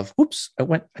indicative of, whoops,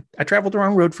 I traveled the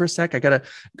wrong road for a sec. I got to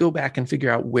go back and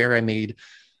figure out where I made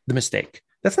the mistake.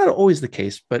 That's not always the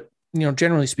case, but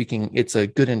generally speaking, it's a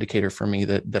good indicator for me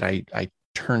that I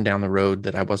turned down the road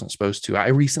that I wasn't supposed to. I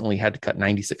recently had to cut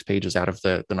 96 pages out of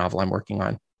the novel I'm working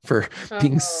on for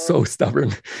being so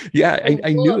stubborn. Yeah,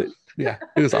 I knew it. Yeah,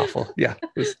 it was awful. Yeah,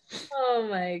 it was Oh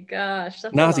my gosh,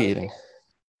 that's nauseating.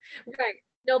 Right.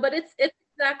 No, but it's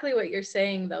exactly what you're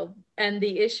saying though. And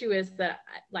the issue is that,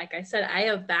 like I said, I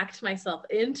have backed myself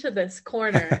into this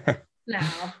corner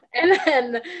now.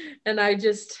 And I'm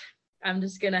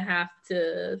just gonna have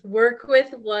to work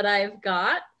with what I've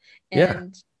got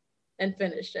and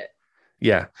finish it.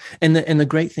 Yeah. And the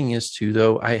great thing is too,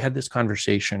 though, I had this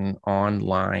conversation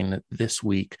online this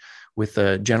week with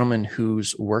a gentleman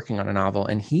who's working on a novel,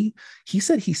 and he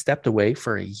said he stepped away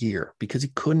for a year because he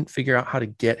couldn't figure out how to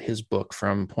get his book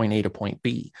from point A to point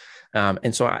B.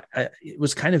 And so it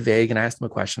was kind of vague, and I asked him a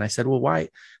question. I said, well, why,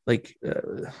 do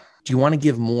you want to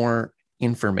give more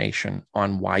information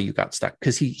on why you got stuck?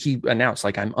 Because he announced,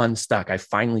 like, I'm unstuck. I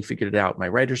finally figured it out. My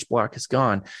writer's block is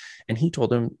gone. And he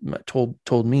told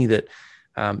me that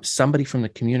somebody from the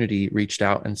community reached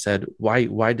out and said,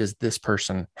 why does this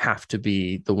person have to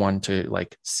be the one to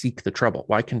like seek the trouble?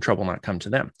 Why can trouble not come to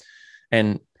them?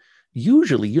 And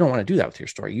usually you don't want to do that with your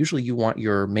story. Usually you want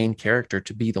your main character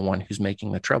to be the one who's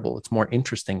making the trouble. It's more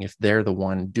interesting if they're the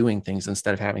one doing things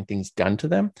instead of having things done to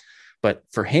them. But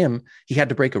for him, he had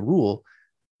to break a rule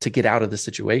to get out of the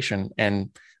situation.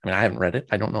 And I mean, I haven't read it.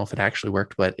 I don't know if it actually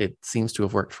worked, but it seems to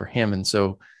have worked for him. And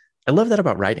so I love that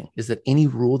about writing, is that any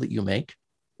rule that you make,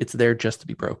 it's there just to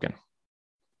be broken.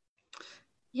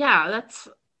 Yeah,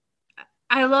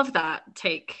 I love that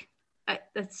take.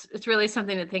 It's really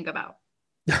something to think about.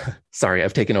 Sorry,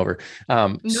 I've taken over.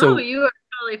 No, so you are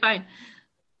totally fine.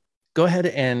 Go ahead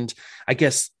and, I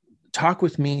guess, talk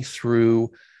with me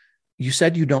through, you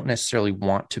said you don't necessarily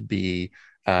want to be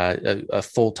a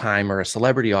full-time or a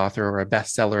celebrity author or a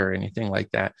bestseller or anything like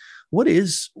that. What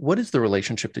is the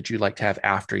relationship that you'd like to have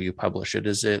after you publish it?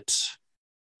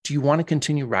 Do you want to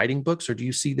continue writing books, or do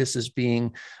you see this as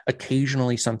being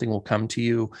occasionally something will come to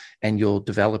you and you'll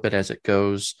develop it as it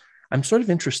goes? I'm sort of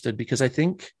interested because I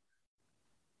think,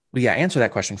 well, yeah, answer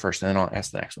that question first and then I'll ask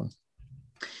the next one.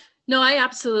 No, I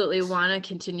absolutely want to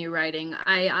continue writing.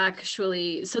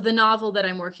 So the novel that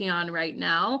I'm working on right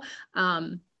now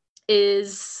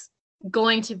is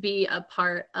going to be a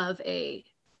part of a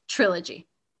trilogy.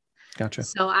 Gotcha.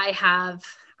 So I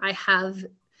have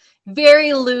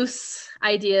very loose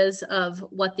ideas of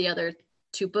what the other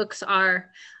two books are.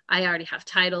 I already have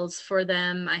titles for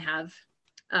them. I have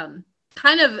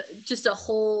kind of just a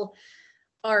whole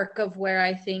arc of where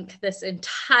I think this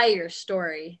entire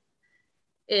story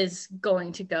is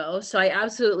going to go. So I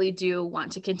absolutely do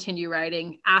want to continue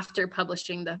writing after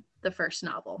publishing the first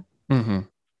novel. Mm-hmm.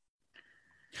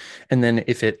 And then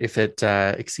if it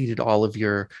exceeded all of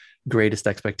your greatest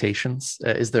expectations,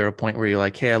 is there a point where you're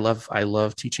like, hey, I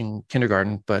love teaching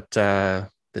kindergarten, but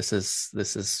this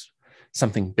is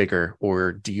something bigger?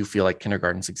 Or do you feel like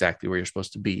kindergarten's exactly where you're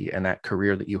supposed to be, and that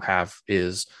career that you have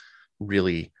is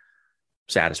really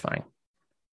satisfying?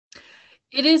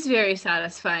 It is very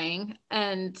satisfying.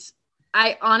 And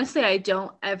I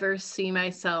don't ever see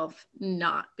myself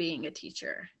not being a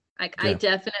teacher. Like, yeah. I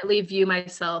definitely view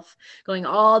myself going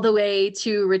all the way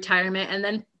to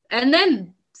retirement and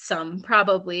then some,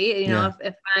 probably, if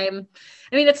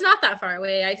it's not that far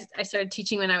away. I started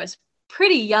teaching when I was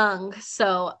pretty young.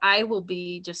 So I will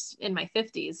be just in my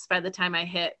 50s by the time I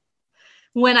hit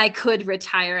when I could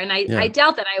retire. And I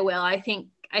doubt that I will. I think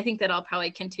that I'll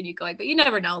probably continue going, but you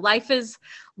never know. Life is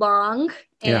long,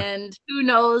 and who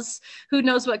knows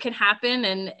what can happen.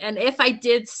 And if I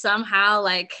did somehow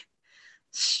like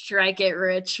strike it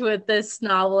rich with this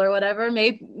novel or whatever,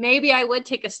 maybe I would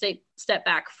take a step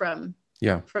back from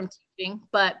teaching,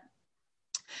 but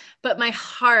my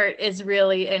heart is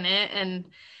really in it.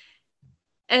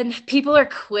 And people are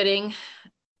quitting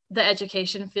the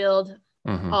education field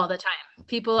all the time.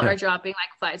 People are dropping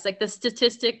like flies. Like, the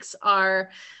statistics are,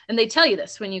 and they tell you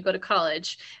this when you go to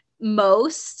college,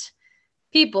 most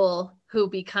people who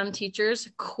become teachers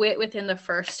quit within the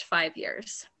first 5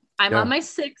 years. I'm on my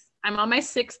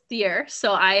sixth year.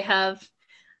 So I have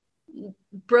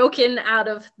broken out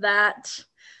of that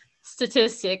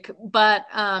statistic. But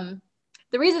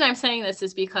the reason I'm saying this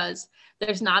is because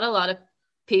there's not a lot of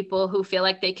people who feel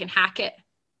like they can hack it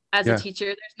as a teacher.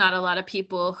 There's not a lot of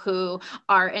people who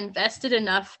are invested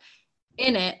enough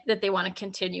in it that they want to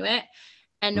continue it.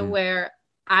 And where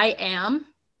I am,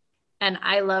 and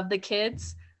I love the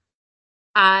kids,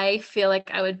 I feel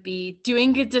like I would be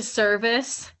doing a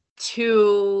disservice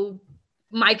to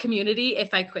my community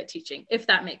if I quit teaching, if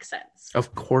that makes sense.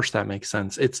 Of course that makes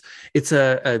sense. It's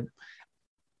a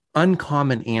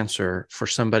uncommon answer for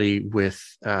somebody with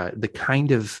the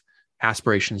kind of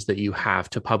aspirations that you have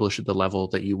to publish at the level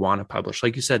that you want to publish.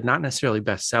 Like you said, not necessarily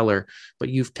bestseller, but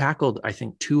you've tackled, I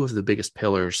think, two of the biggest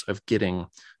pillars of getting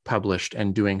published,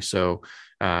 and doing so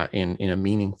in a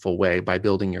meaningful way by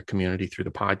building your community through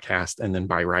the podcast and then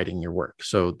by writing your work.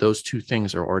 So those two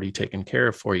things are already taken care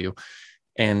of for you.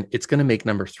 And it's going to make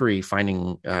number 3,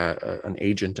 finding an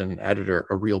agent and an editor,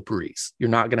 a real breeze. You're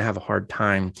not going to have a hard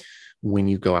time when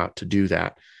you go out to do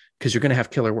that. because you're going to have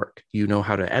killer work. You know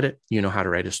how to edit, you know how to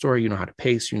write a story, you know how to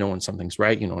pace, you know when something's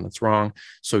right, you know when it's wrong.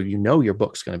 So you know your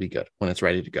book's going to be good when it's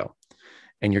ready to go.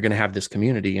 And you're going to have this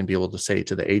community and be able to say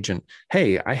to the agent,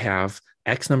 hey, I have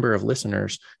X number of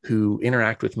listeners who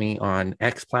interact with me on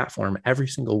X platform every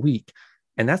single week.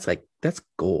 And that's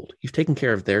gold. You've taken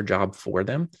care of their job for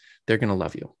them. They're going to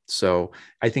love you. So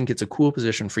I think it's a cool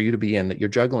position for you to be in, that you're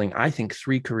juggling, I think,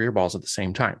 3 career balls at the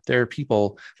same time. There are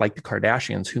people like the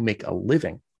Kardashians who make a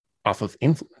living off of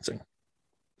influencing.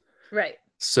 Right.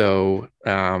 So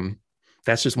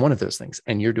that's just one of those things.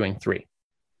 And you're doing 3.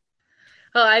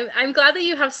 Oh, I'm glad that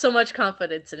you have so much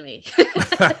confidence in me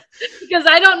because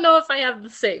I don't know if I have the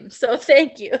same. So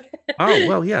thank you. Oh,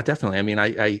 well, yeah, definitely. I mean,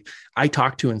 I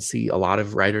talk to and see a lot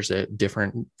of writers at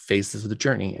different phases of the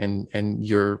journey, and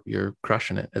you're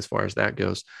crushing it as far as that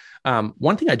goes.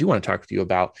 One thing I do want to talk with you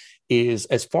about is,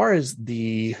 as far as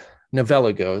the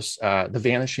novella goes, The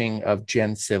Vanishing of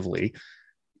Jen Sivley,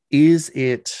 is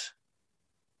it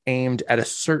aimed at a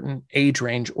certain age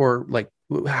range, or like,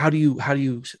 how do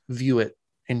you view it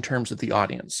in terms of the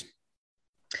audience?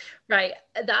 Right.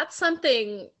 That's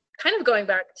something, kind of going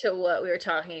back to what we were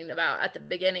talking about at the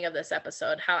beginning of this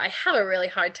episode, how I have a really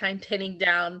hard time pinning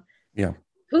down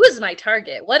who is my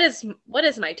target? What is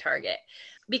my target?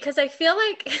 Because I feel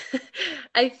like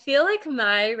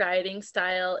my writing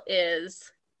style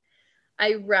is,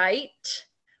 I write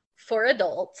for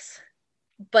adults,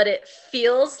 but it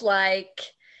feels like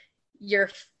your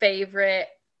favorite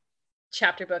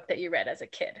chapter book that you read as a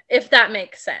kid, if that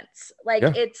makes sense. Like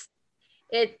I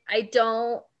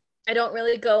don't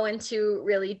really go into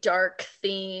really dark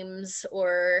themes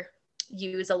or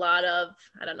use a lot of,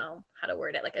 I don't know how to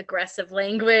word it, like aggressive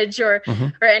language or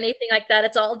anything like that.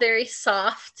 It's all very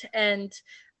soft. And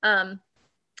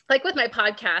like with my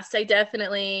podcast, I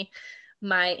definitely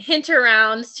might hint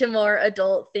around to more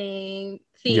adult themes.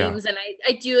 And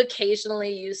I do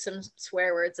occasionally use some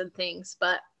swear words and things,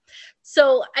 but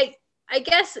so I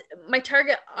guess my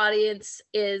target audience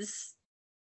is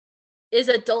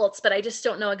adults, but I just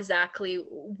don't know exactly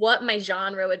what my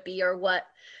genre would be or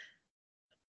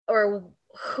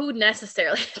who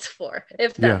necessarily it's for,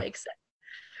 if that makes sense.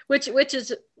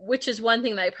 Which is one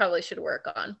thing that I probably should work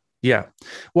on. Yeah.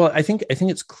 Well, I think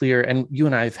it's clear, and you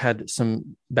and I have had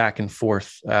some back and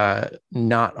forth,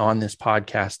 not on this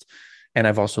podcast, and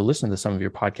I've also listened to some of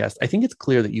your podcasts. I think it's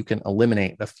clear that you can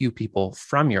eliminate a few people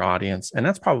from your audience, and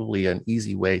that's probably an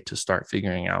easy way to start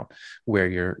figuring out where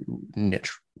your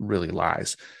niche really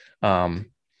lies. My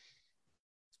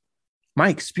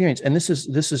experience, and this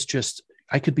is just,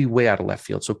 I could be way out of left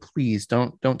field, so please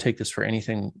don't take this for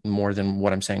anything more than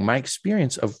what I'm saying. My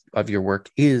experience of your work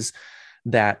is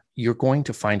that you're going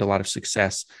to find a lot of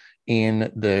success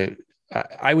in the,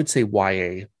 I would say,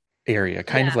 YA area,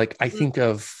 kind of like, I think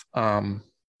of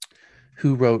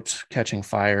who wrote Catching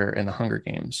Fire and The Hunger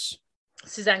Games?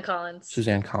 Suzanne Collins.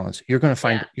 You're going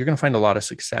to find a lot of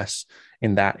success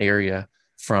in that area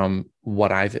from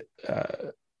what I've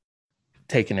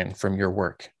taken in from your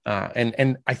work.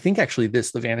 And I think actually The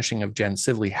Vanishing of Jen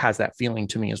Sivley has that feeling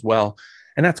to me as well.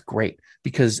 And that's great,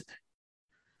 because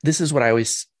this is what I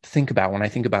always think about when I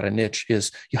think about a niche,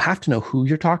 is you have to know who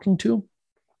you're talking to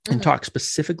and talk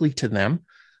specifically to them.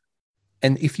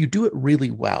 And if you do it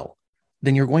really well,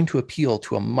 then you're going to appeal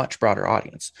to a much broader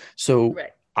audience. So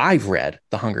I've read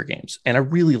The Hunger Games and I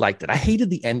really liked it. I hated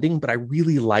the ending, but I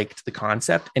really liked the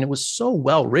concept. And it was so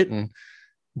well written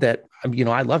that,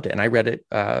 I loved it. And I read it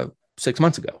 6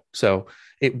 months ago. So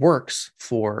it works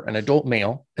for an adult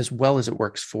male as well as it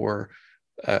works for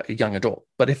a young adult.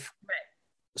 But if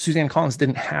Suzanne Collins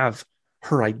didn't have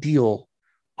her ideal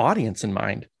audience in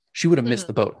mind, she would have missed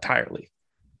the boat entirely.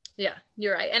 Yeah,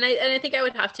 you're right. And I think I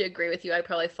would have to agree with you. I'd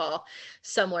probably fall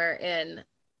somewhere in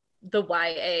the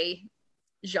YA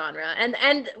genre,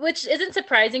 and which isn't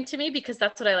surprising to me, because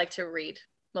that's what I like to read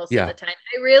most of the time.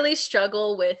 I really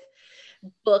struggle with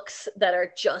books that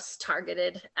are just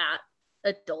targeted at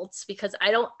adults, because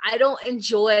I don't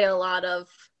enjoy a lot of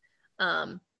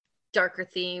darker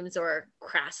themes or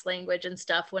crass language and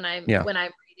stuff when I'm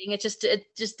reading. It just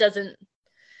doesn't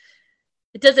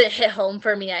hit home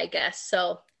for me, I guess.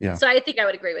 So I think I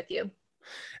would agree with you.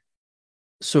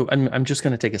 So I'm just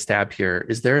going to take a stab here.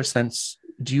 Is there a sense,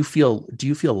 do you feel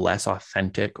less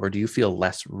authentic, or do you feel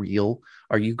less real?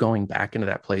 Are you going back into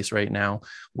that place right now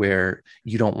where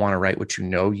you don't want to write what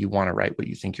you want to write what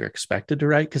you think you're expected to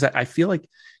write? Because I feel like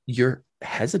you're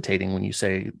hesitating when you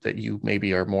say that you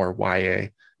maybe are more YA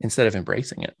instead of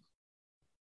embracing it.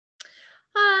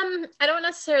 I don't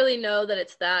necessarily know that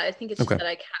it's that. I think it's just that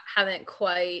I haven't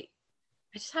quite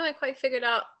just haven't quite figured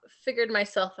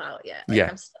myself out yet. Like, Yeah.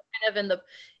 I'm still kind of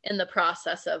in the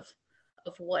process of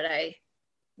what I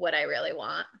really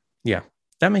want. Yeah,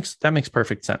 that makes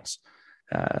perfect sense.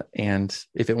 And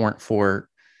if it weren't for,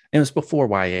 and it was before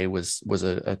YA was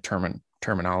a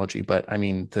terminology, but I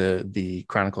mean the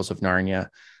Chronicles of Narnia.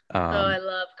 I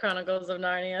love Chronicles of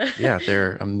Narnia. Yeah,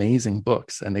 they're amazing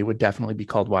books, and they would definitely be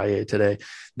called YA today.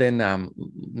 Then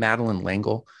Madeline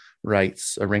L'Engle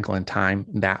writes A Wrinkle in Time,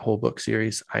 that whole book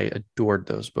series. I adored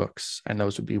those books, and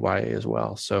those would be YA as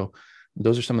well. So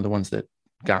those are some of the ones that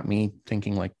got me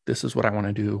thinking, like, this is what I want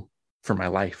to do for my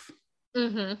life.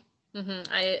 I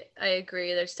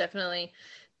agree. There's definitely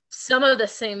some of the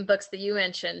same books that you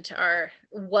mentioned are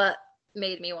what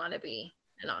made me want to be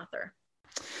an author.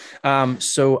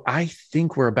 So I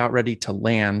think we're about ready to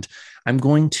land. I'm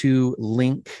going to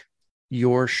link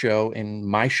your show in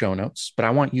my show notes, but I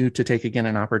want you to take again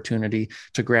an opportunity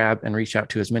to grab and reach out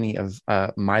to as many of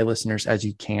my listeners as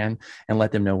you can and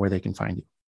let them know where they can find you.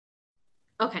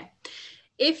 Okay.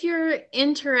 If you're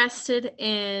interested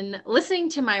in listening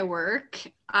to my work,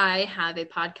 I have a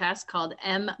podcast called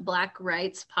M Black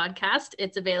Writes Podcast.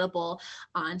 It's available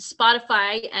on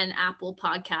Spotify and Apple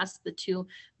Podcasts, the two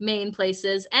main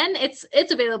places. And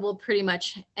it's available pretty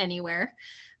much anywhere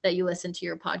that you listen to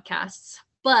your podcasts.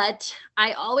 But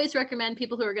I always recommend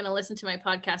people who are going to listen to my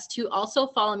podcast to also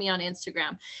follow me on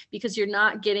Instagram, because you're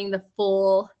not getting the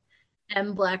full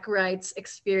M Black Writes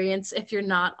experience if you're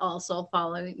not also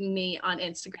following me on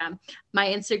Instagram. My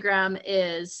Instagram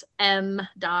is m.blackwrites.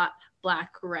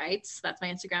 That's my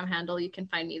Instagram handle. You can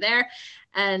find me there.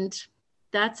 And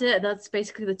that's it. That's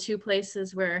basically the two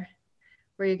places where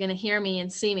you're going to hear me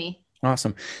and see me.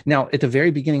 Awesome. Now, at the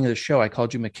very beginning of the show, I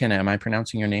called you Makynna. Am I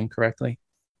pronouncing your name correctly?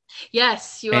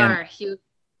 Yes, you are.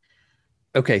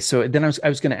 Okay. So then I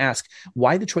was going to ask,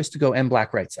 why the choice to go M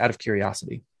Black Writes, out of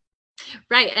curiosity?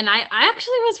 Right. And I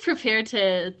actually was prepared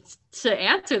to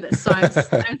answer this. So I'm so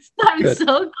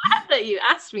glad that you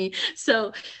asked me.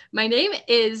 So my name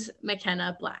is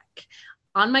Makynna Black.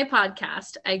 On my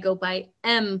podcast, I go by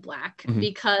M Black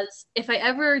because if I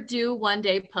ever do one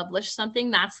day publish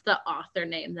something, that's the author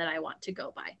name that I want to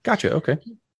go by. Gotcha. Okay.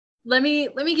 Let me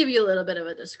give you a little bit of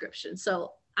a description.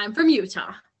 So I'm from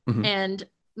Utah, and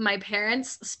my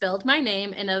parents spelled my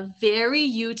name in a very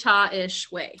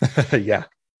Utah-ish way. Yeah.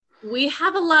 We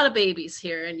have a lot of babies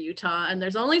here in Utah, and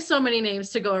there's only so many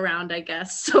names to go around, I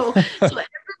guess. So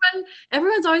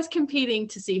everyone's always competing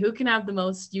to see who can have the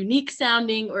most unique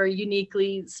sounding or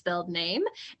uniquely spelled name.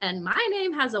 And my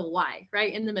name has a Y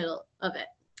right in the middle of it,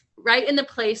 right in the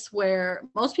place where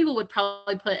most people would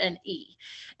probably put an E.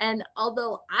 And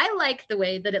although I like the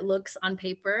way that it looks on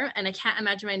paper, and I can't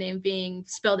imagine my name being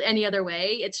spelled any other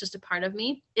way, it's just a part of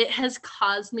me, it has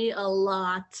caused me a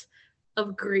lot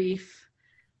of grief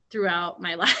throughout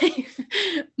my life.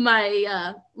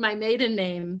 My maiden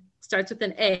name starts with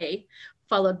an A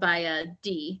followed by a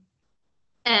D.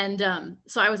 And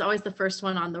so I was always the first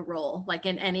one on the roll. Like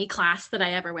in any class that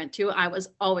I ever went to, I was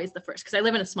always the first, because I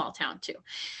live in a small town too.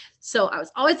 So I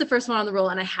was always the first one on the roll.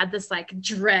 And I had this like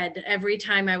dread every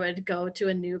time I would go to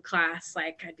a new class.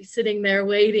 Like I'd be sitting there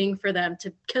waiting for them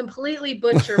to completely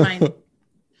butcher my name.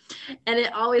 And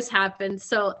it always happened.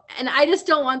 So, and I just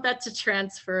don't want that to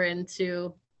transfer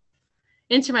into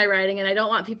my writing. And I don't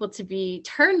want people to be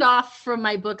turned off from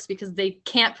my books because they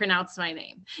can't pronounce my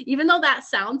name. Even though that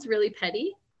sounds really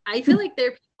petty, I feel like there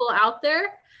are people out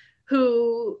there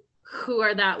who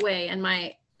are that way and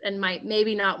might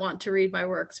maybe not want to read my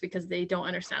works because they don't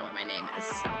understand what my name is.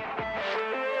 So.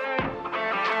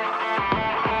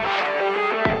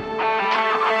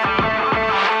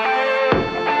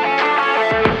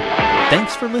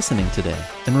 Thanks for listening today.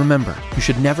 And remember, you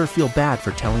should never feel bad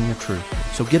for telling the truth.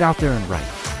 So get out there and write.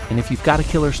 And if you've got a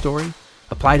killer story,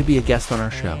 apply to be a guest on our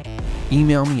show.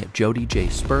 Email me at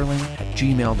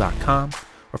jodyjsperling@gmail.com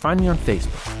or find me on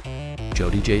Facebook,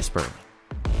 Jody J. Sperling.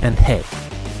 And hey,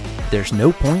 there's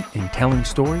no point in telling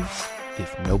stories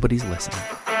if nobody's listening.